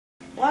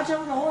Watch out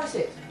for the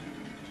horses.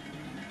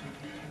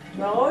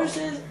 The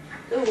horses.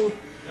 Ooh.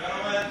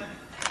 Gentlemen.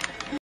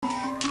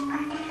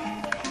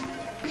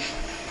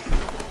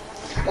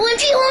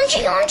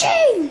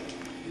 OMG!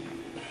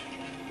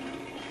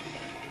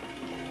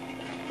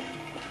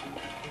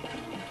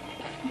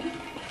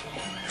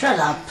 Shut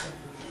up.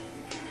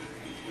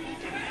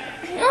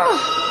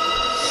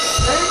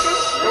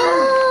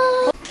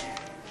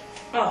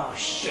 Oh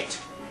shit.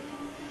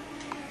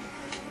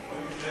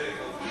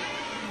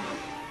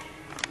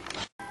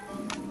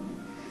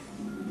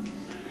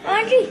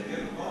 Audrey!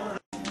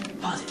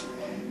 Pause it.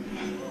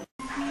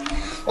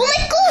 Oh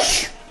my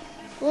gosh!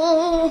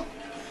 Oh.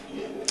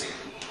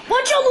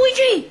 Watch out,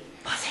 Luigi!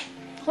 Pause it.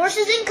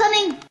 Horses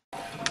incoming!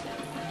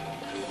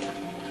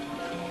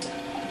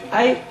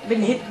 I've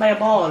been hit by a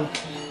ball.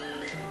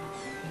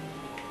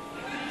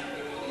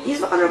 He's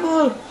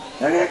vulnerable.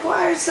 They're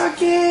required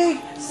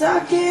sucking.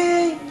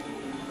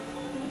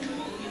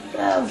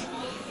 Well.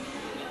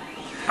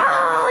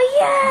 Oh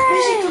yeah!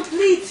 Mission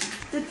complete.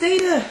 The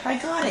data. I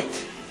got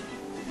it.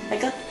 I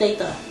got the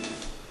data.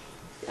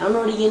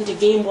 Downloading into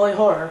Game Boy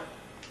Horror.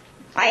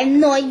 I have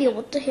no idea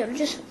what the hell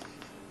just happened.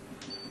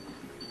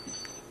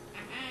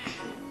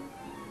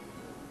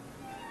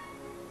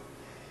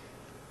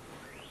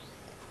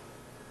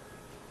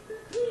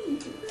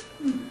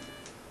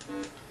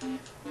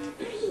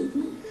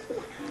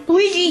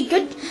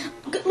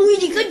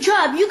 Luigi, good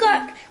job. You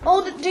got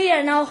all the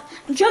data now.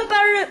 Jump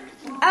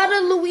out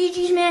of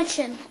Luigi's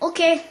mansion.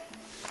 Okay.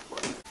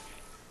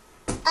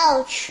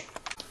 Ouch.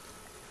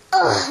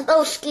 Ugh, that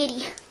was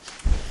scary.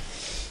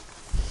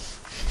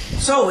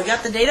 So, we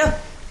got the data?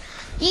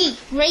 Yee,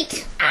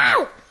 right.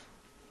 Ow!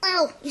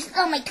 Ow, you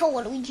still on my toe,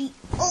 Luigi.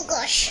 Oh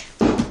gosh.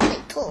 My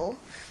toe.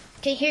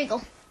 Okay, here you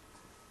go.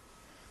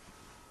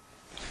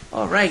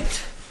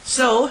 Alright.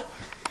 So,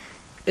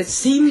 it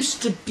seems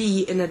to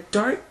be in a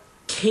dark,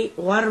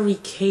 watery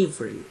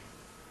cavern.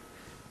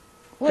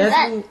 What's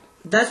that?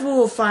 That's where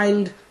we'll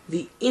find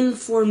the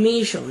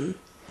information.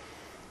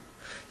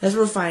 That's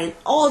where we'll find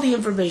all the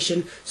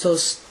information. So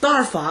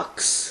Star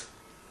Fox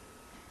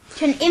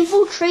can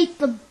infiltrate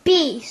the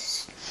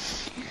base.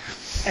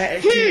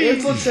 To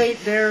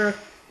infiltrate their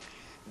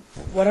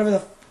whatever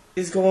the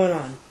is going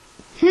on.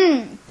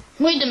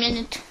 Wait a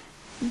minute.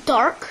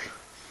 Dark,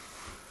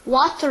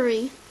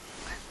 watery,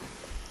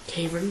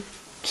 cavern.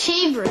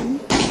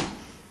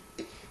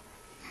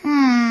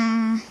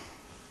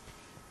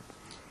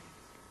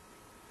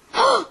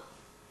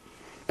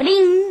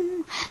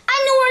 Bling!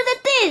 I know where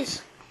that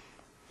is.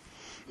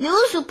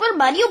 New Super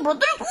Mario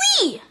Brothers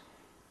Wii.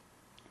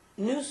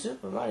 New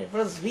Super Mario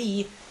Brothers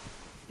Wii.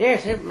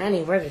 There's Super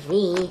Mario Brothers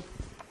Wii.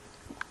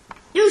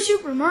 New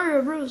Super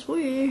Mario Bros.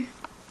 Wii.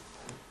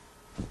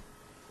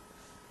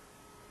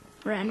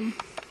 Random.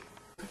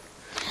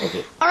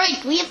 Okay.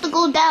 Alright, we have to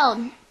go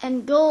down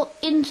and go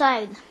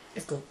inside.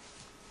 Let's go.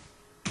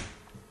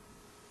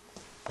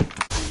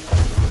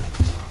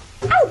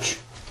 Ouch!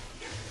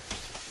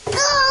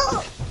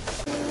 Oh!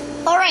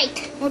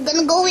 Alright, we're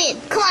gonna go in.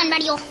 Come on,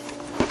 Mario.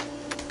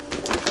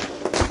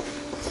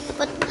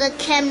 Put the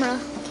camera.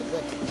 Okay,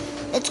 good.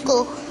 Let's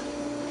go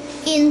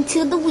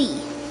into the Wii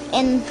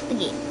and the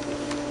game.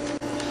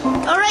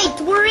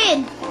 Alright, we're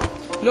in.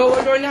 No,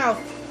 we're going now.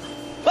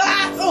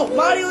 Ah! Oh,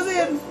 Mario's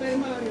in. Hey,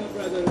 Mario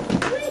Brothers.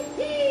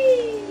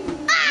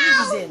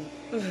 Luigi's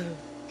in.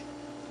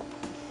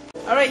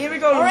 Alright, here we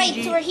go, Alright,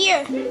 Luigi. we're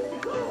here.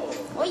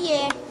 Oh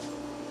yeah.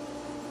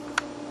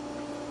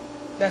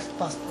 That's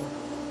possible.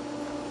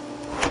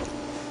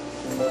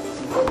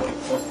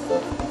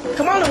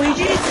 Come on,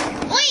 Luigi.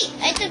 Wait,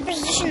 I have to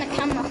position the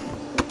camera.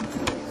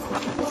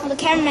 So the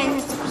cameraman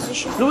has to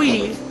position.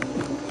 Luigi.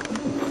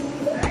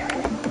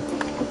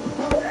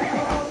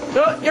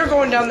 No, you're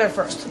going down there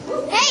first.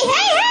 Hey!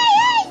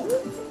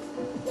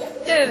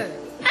 Yeah.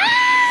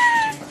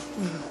 Ah!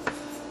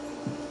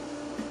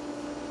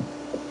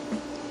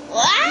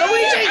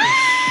 Luigi!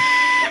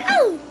 Ah!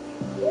 Oh!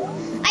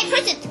 I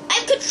press it.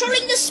 I'm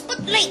controlling the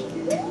spotlight.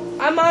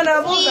 I'm on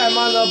a boat. I'm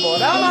on a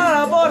boat. I'm on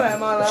a boat.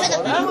 I'm on a Shut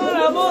boat. up. I'm on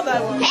a boat.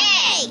 I'm on a boat.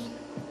 Hey!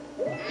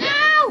 No!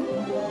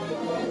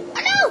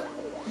 Oh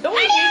no!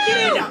 Luigi, get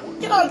in now.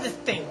 Get on this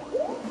thing.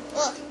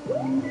 Ugh.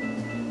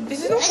 This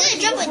is no I'm gonna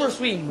jump on for a you.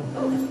 swing.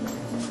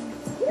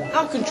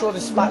 I'll control the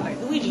spotlight.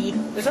 Luigi,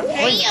 there's a There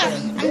point you are.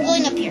 there. I'm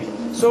going up here.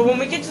 So when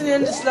we get to the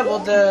end of this level,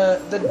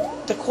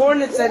 the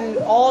coordinates and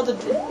all the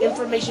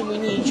information we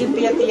need should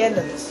be at the end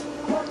of this.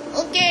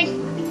 Okay.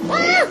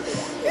 Ah!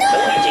 No!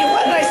 Luigi,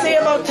 what did I say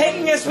about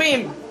taking a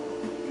swim?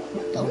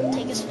 Don't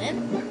take a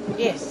swim.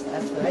 Yes,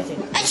 that's what I said.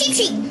 I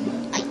cheat.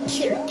 I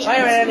sure did.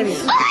 Fire at enemies.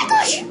 Oh my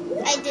gosh!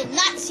 I did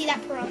not see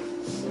that piranha.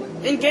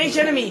 Engage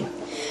enemy.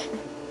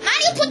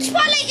 Mario, put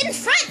spotlight in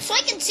front so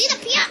I can see the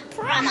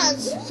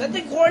piranhas. Set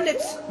the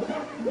coordinates.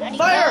 Ready,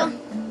 Fire! go.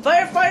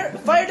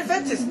 Fire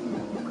defenses.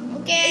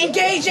 Okay.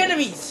 Engage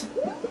enemies.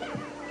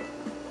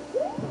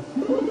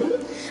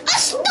 A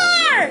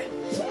star!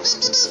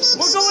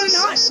 We're going in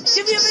hot.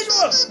 Give me a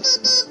visual.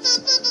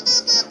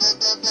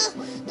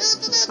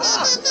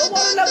 Ah, the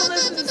water level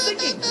is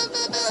sinking.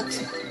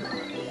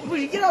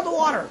 Luigi, get out of the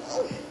water.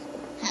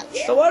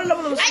 Ouch. The water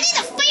level was... I need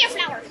a fire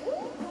flower.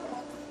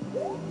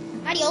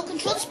 Mario,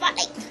 control the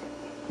spotlight.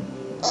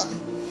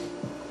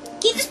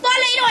 Keep the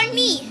spotlight on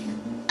me.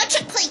 A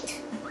checkpoint.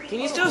 Can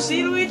you still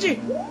see, Luigi?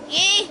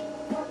 Yeah.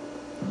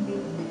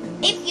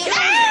 If you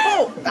like.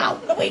 Oh, no,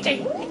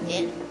 Luigi.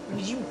 Yeah.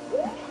 You.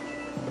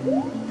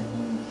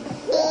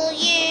 Oh,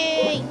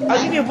 yeah.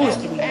 I'll give you a boost,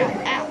 Luigi.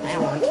 Ow, ow,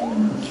 ow.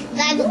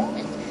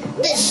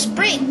 The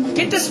spring.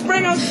 Get the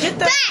spring on, get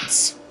the...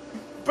 Bats!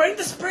 Bring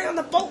the spring on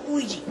the boat,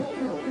 Luigi.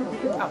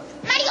 Ow.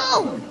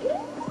 Mario!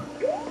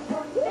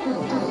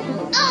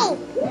 Oh!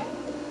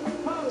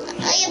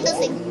 I have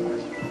nothing.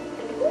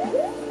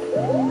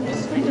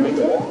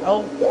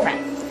 Oh, crap.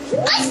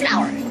 Ice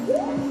flower!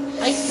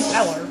 Ice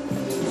flower.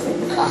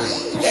 Oh,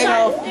 There you go.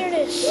 there it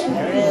is.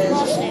 There it is.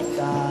 Lost it.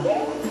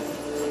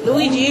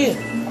 Luigi.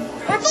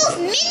 We're both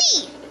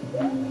mini!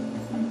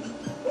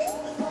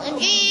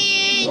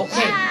 Luigi!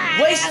 Okay,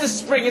 waste the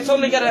spring. It's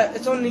only gonna... Hey,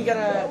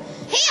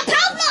 a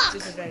power block!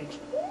 disadvantage.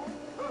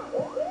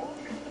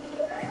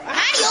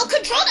 Mario,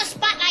 control the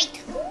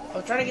spotlight!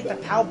 I'm trying to get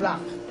the power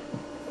block.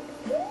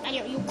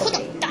 Mario, you could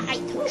have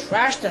died.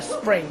 Trash the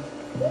spring.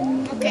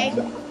 Okay. A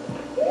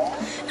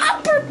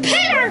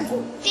propeller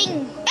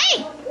thing!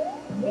 Hey!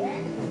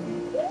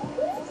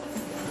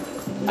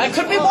 I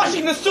could be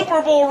watching the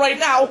Super Bowl right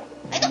now.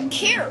 I don't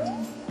care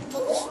about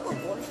the Super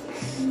Bowl.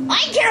 I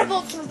care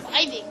about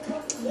surviving.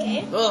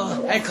 Okay?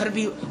 Ugh, I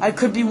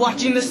could be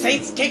watching the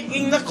Saints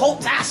kicking the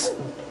Colts' ass.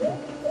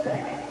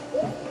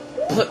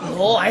 But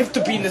no, I have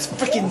to be in this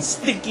freaking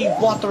stinky,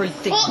 watery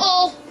thing.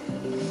 Uh-oh!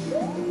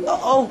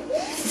 Uh-oh.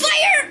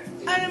 Fire!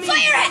 Enemy.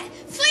 Fire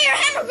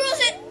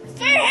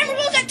hammer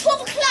goes at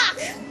 12 o'clock!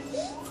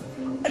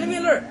 Enemy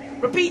alert.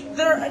 Repeat,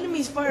 there are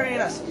enemies firing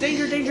at us.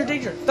 Danger, danger,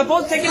 danger. The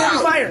boat's taking heavy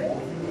fire.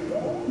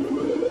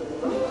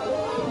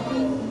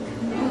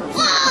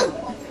 Whoa!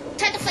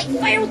 Time to fight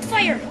fire with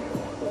fire.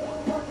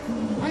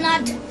 Or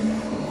not.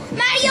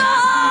 Mario!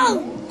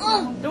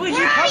 Oh, Luigi,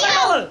 where are how the you?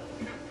 hell?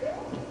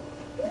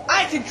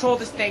 I control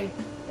this thing.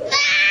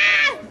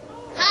 Ah!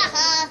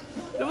 Ha-ha.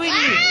 Luigi.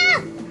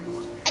 Ah!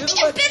 I think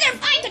it's better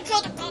if I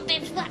control the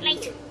goddamn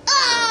spotlight.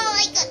 Oh,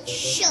 I got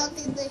shot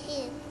in the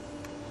head.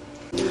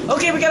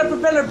 Okay, we got a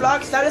propeller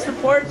block. Status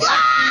report.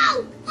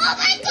 Whoa! Oh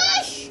my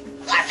gosh!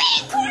 We're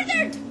being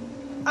cornered!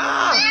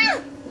 Ah!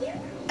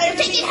 We're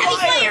taking heavy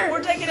fire!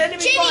 We're taking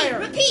enemy Jimmy, fire.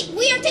 repeat,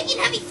 we are taking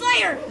heavy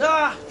fire!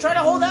 Ah, try to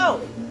hold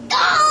out. Oh,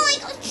 I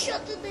got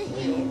shot in the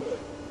head.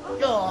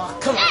 Oh,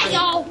 come on.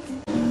 Mario!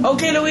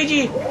 Okay,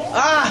 Luigi.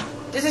 Ah,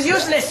 this is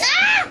useless.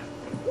 Ah!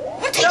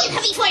 We're taking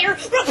heavy fire!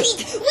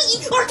 Repeat,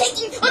 we are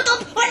taking a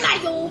dump on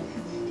Mario!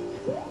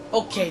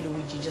 Okay,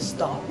 Luigi, just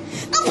stop. A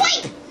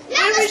pipe!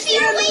 Now Luigi, let's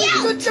figure a way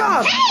out! good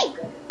job. Hey!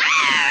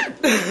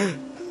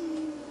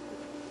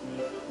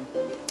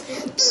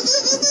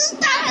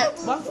 Ah!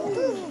 What?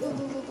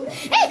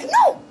 Hey,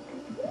 no!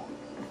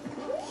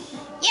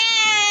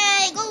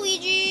 Yay! Go,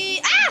 Luigi!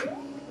 Ah!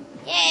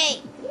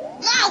 Yay!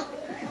 No!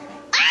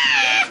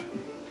 Ah!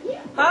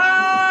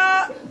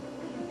 Ah!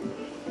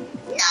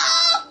 No!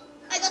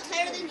 I got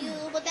higher than you,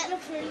 but that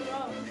looks really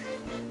wrong.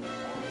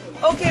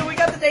 Okay, we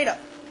got the data.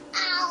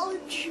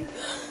 Ouch!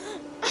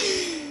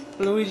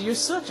 Luigi, you're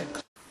such a...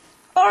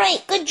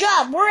 Alright, good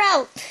job. We're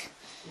out.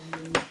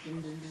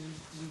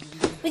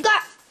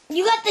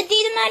 You got the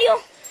data,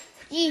 Mario?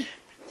 Yeah.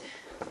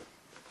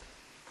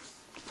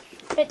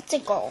 Let's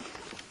go.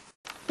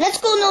 Let's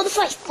go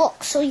notify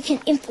Fox so you can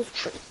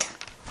infiltrate.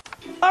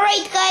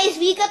 Alright, guys,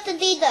 we got the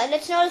data.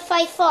 Let's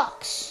notify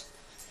Fox.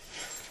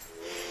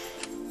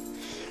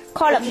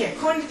 Call him. Okay,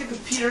 according to the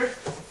computer...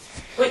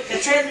 Wait, the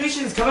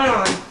transmission is coming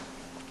on.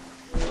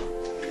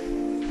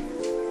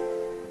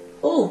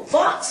 Oh,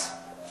 Fox!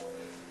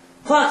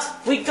 Fox,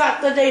 we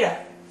got the data.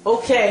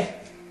 Okay.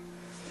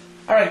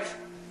 Alright.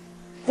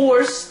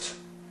 First,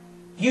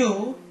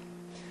 you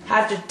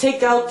have to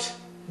take out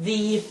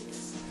the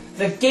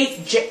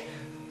gate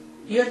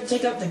you have to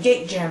take out the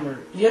gate jammer.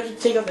 You have to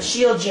take out the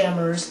shield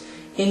jammers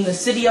in the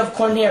city of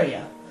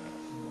Corneria.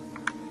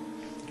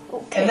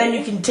 Okay. And then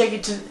you can take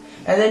it to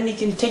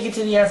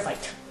the air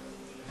fight.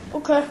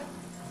 Okay.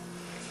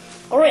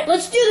 Alright,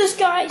 let's do this,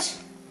 guys.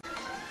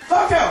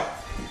 Falco!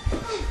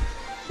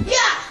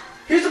 Yeah!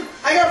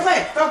 I got a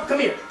plan. Falco, come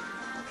here.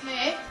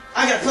 Okay.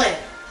 I got a plan.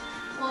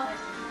 What?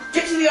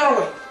 Get to the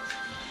R-wing.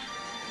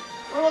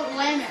 What about the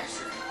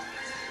landmaster?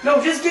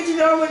 No, just get to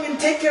the R-wing and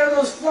take care of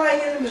those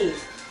flying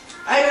enemies.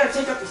 I gotta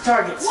take out these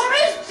targets. Where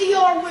is the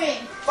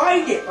R-wing?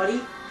 Find it,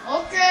 buddy.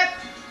 Okay.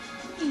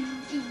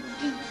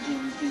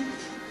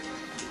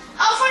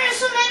 I'll fire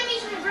some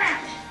enemies on the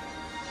ground.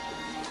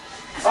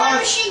 I fire a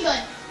machine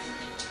gun.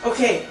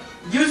 Okay,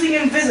 using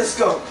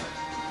Invisiscope.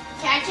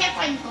 Okay, I can't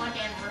find the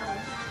goddamn room.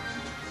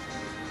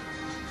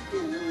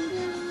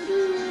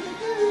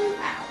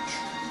 Ouch.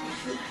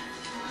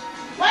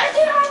 Where's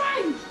the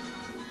R-wing?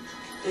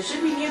 It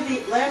should be near the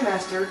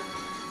Landmaster.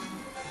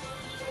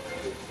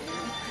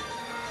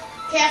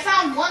 Okay, I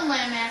found one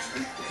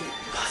landmaster. Okay,